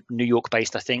 New York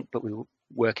based, I think, but we were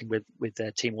working with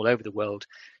their team all over the world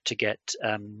to get,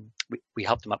 we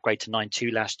helped them upgrade to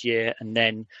 9.2 last year, and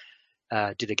then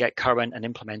did a get current and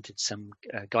implemented some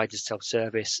guided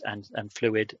self-service and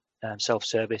Fluid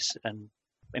self-service, and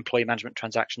employee management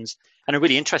transactions, and a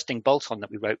really interesting bolt-on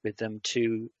that we wrote with them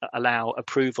to allow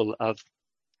approval of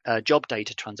job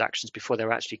data transactions before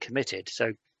they're actually committed.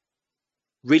 So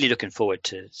really looking forward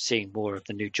to seeing more of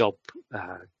the new job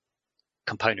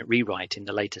component rewrite in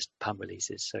the latest PUM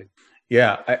releases. So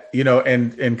yeah,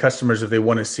 and customers, if they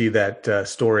want to see that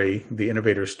story, the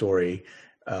innovator story,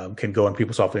 can go on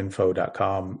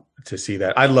PeopleSoftInfo.com to see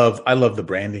that. I love the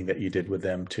branding that you did with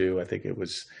them too. I think it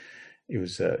was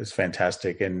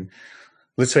fantastic. And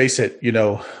let's face it,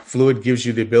 Fluid gives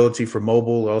you the ability for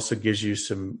mobile. It also gives you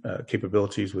some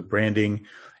capabilities with branding.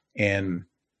 And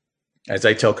as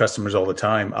I tell customers all the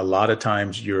time, a lot of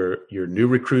times your new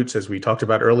recruits, as we talked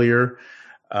about earlier,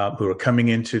 who are coming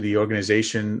into the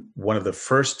organization, one of the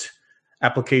first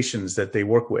applications that they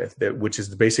work with, which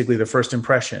is basically the first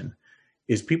impression,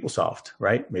 is PeopleSoft,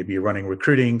 right? Maybe you're running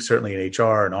recruiting, certainly in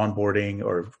HR and onboarding,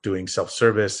 or doing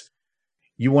self-service.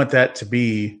 You want that to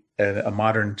be a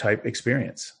modern type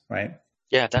experience, right?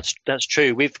 Yeah, that's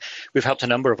true. We've helped a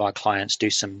number of our clients do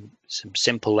some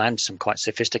simple and some quite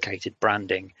sophisticated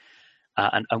branding,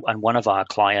 and one of our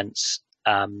clients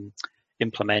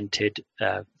implemented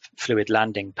Fluid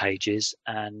landing pages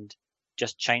and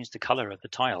just changed the color of the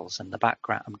tiles and the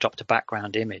background, dropped a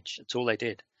background image. That's all they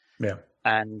did. Yeah.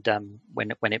 And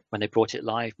when they brought it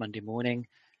live Monday morning,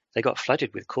 they got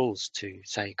flooded with calls to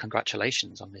say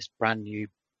congratulations on this brand new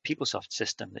PeopleSoft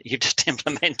system that you've just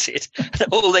implemented.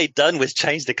 All they'd done was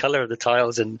change the color of the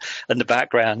tiles and the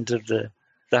background of the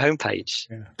homepage.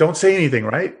 Yeah. Don't say anything,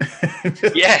 right?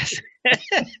 Yes.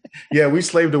 Yeah, we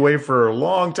slaved away for a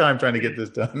long time trying to get this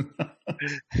done.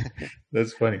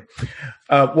 That's funny.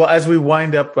 Well, as we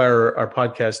wind up our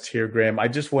podcast here, Graham, I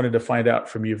just wanted to find out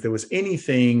from you if there was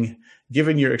anything,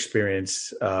 given your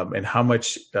experience and how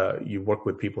much you work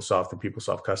with PeopleSoft and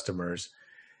PeopleSoft customers,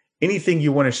 anything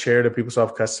you want to share to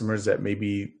PeopleSoft customers that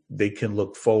maybe they can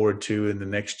look forward to in the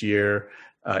next year?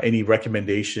 Any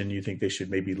recommendation you think they should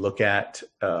maybe look at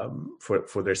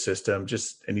for their system?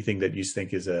 Just anything that you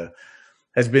think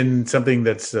has been something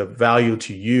that's of value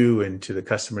to you and to the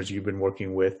customers you've been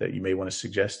working with that you may want to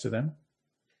suggest to them?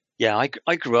 Yeah,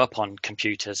 I grew up on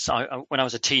computers. When I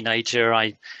was a teenager,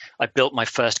 I built my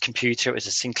first computer. It was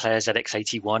a Sinclair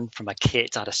ZX81 from a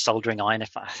kit. I had a soldering iron.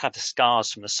 I have the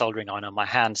scars from the soldering iron on my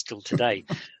hand still today.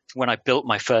 When I built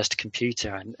my first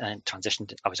computer and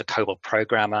transitioned, I was a COBOL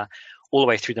programmer all the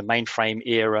way through the mainframe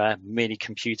era, mini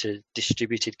computer,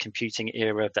 distributed computing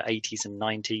era of the 80s and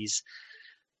 90s,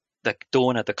 the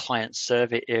dawn of the client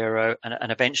server era,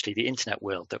 and eventually the internet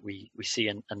world that we see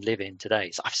and live in today.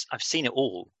 So I've seen it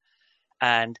all.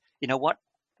 And you know what?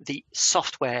 The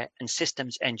software and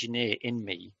systems engineer in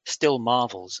me still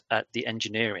marvels at the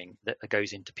engineering that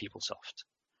goes into PeopleSoft.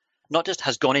 Not just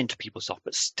has gone into PeopleSoft,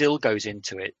 but still goes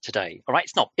into it today. All right,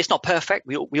 it's not perfect.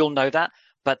 We all know that,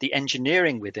 but the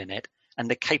engineering within it and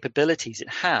the capabilities it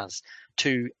has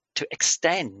to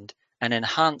extend and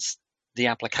enhance the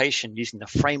application using the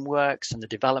frameworks and the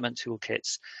development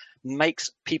toolkits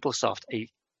makes PeopleSoft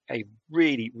a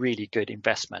really, really good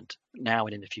investment now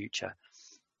and in the future.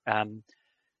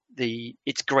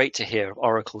 It's great to hear of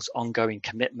Oracle's ongoing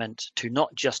commitment to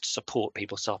not just support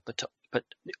PeopleSoft, but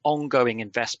the ongoing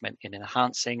investment in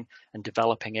enhancing and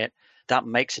developing it. That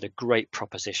makes it a great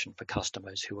proposition for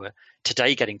customers who are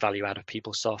today getting value out of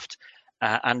PeopleSoft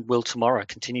and will tomorrow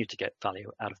continue to get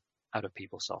value out of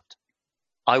PeopleSoft.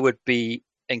 I would be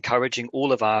encouraging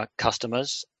all of our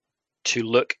customers to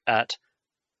look at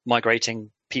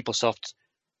migrating PeopleSoft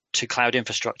to cloud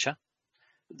infrastructure.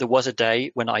 There was a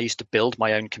day when I used to build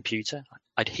my own computer.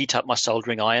 I'd heat up my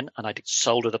soldering iron and I'd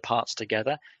solder the parts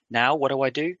together. Now,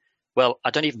 what do? Well,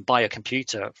 I don't even buy a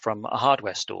computer from a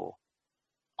hardware store.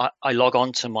 I log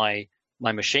on to my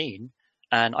machine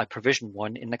and I provision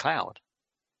one in the cloud.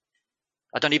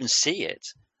 I don't even see it,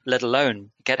 let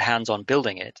alone get hands on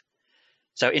building it.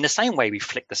 So in the same way we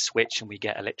flick the switch and we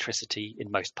get electricity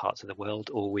in most parts of the world,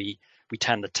 or we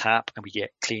turn the tap and we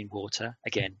get clean water,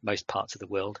 again, most parts of the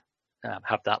world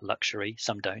have that luxury,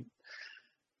 some don't.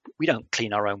 We don't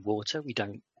clean our own water, we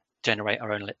don't generate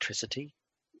our own electricity.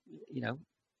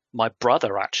 My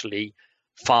brother actually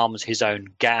farms his own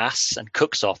gas and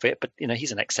cooks off it, but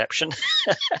he's an exception.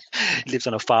 He lives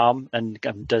on a farm and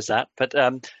does that. But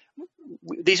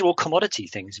these are all commodity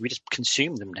things. We just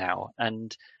consume them now,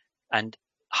 and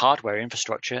hardware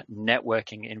infrastructure,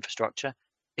 networking infrastructure,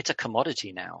 it's a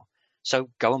commodity now. So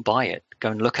go and buy it. Go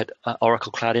and look at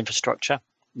Oracle Cloud Infrastructure.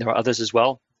 There are others as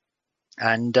well,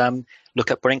 and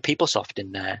look at bringing PeopleSoft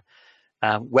in there.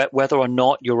 Whether or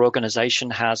not your organization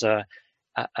has a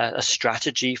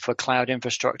strategy for cloud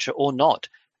infrastructure or not,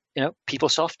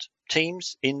 PeopleSoft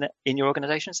teams in your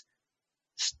organizations,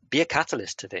 be a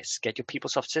catalyst to this. Get your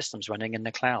PeopleSoft systems running in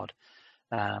the cloud,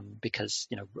 because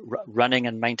running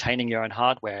and maintaining your own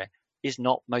hardware is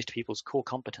not most people's core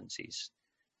competencies.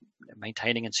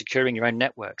 Maintaining and securing your own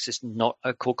networks is not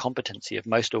a core competency of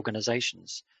most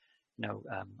organizations.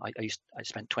 I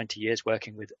spent 20 years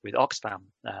working with Oxfam,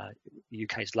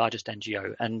 UK's largest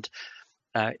NGO, and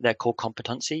their core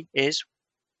competency is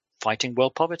fighting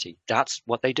world poverty. That's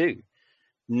what they do.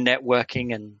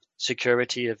 Networking and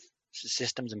security of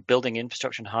systems and building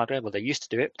infrastructure and hardware. Well, they used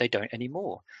to do it, but they don't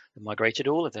anymore. They migrated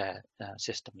all of their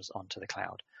systems onto the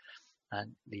cloud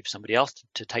and leave somebody else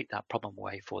to take that problem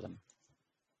away for them.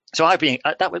 So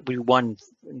that would be one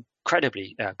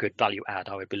incredibly good value add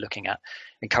I would be looking at,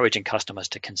 encouraging customers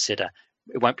to consider.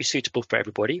 It won't be suitable for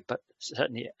everybody, but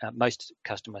certainly most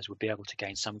customers would be able to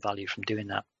gain some value from doing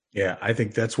that. Yeah, I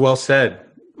think that's well said.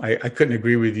 I couldn't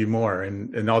agree with you more.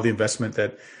 And all the investment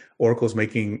that Oracle's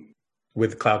making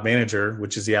with Cloud Manager,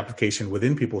 which is the application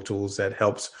within PeopleTools that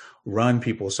helps run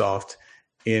PeopleSoft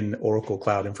in Oracle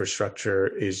Cloud infrastructure,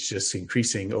 is just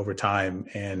increasing over time.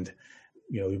 And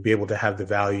you'll be able to have the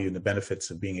value and the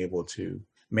benefits of being able to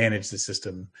manage the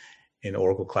system in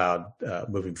Oracle Cloud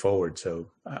moving forward.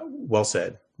 So well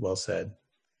said.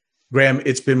 Graham,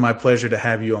 it's been my pleasure to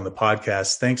have you on the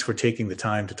podcast. Thanks for taking the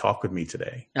time to talk with me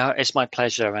today. It's my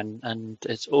pleasure. And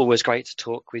it's always great to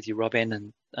talk with you,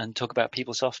 Robin, and talk about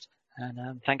PeopleSoft.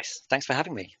 And thanks for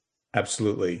having me.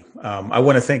 Absolutely. I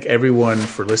want to thank everyone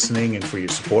for listening and for your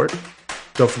support.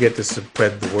 Don't forget to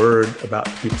spread the word about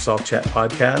the PeopleSoft Chat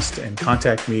podcast and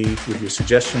contact me with your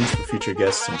suggestions for future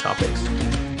guests and topics.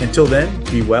 Until then,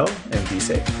 be well and be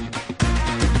safe.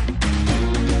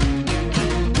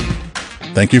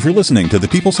 Thank you for listening to the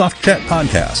PeopleSoft Chat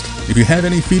podcast. If you have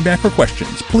any feedback or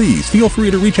questions, please feel free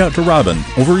to reach out to Robin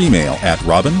over email at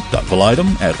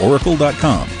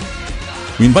robin.validum@oracle.com.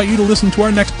 We invite you to listen to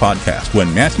our next podcast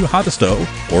when Matthew Hodistow,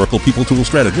 Oracle PeopleTools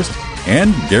strategist,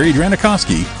 and Gary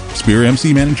Dranikoski, Spear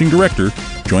MC Managing Director,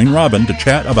 join Robin to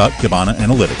chat about Kibana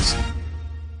Analytics.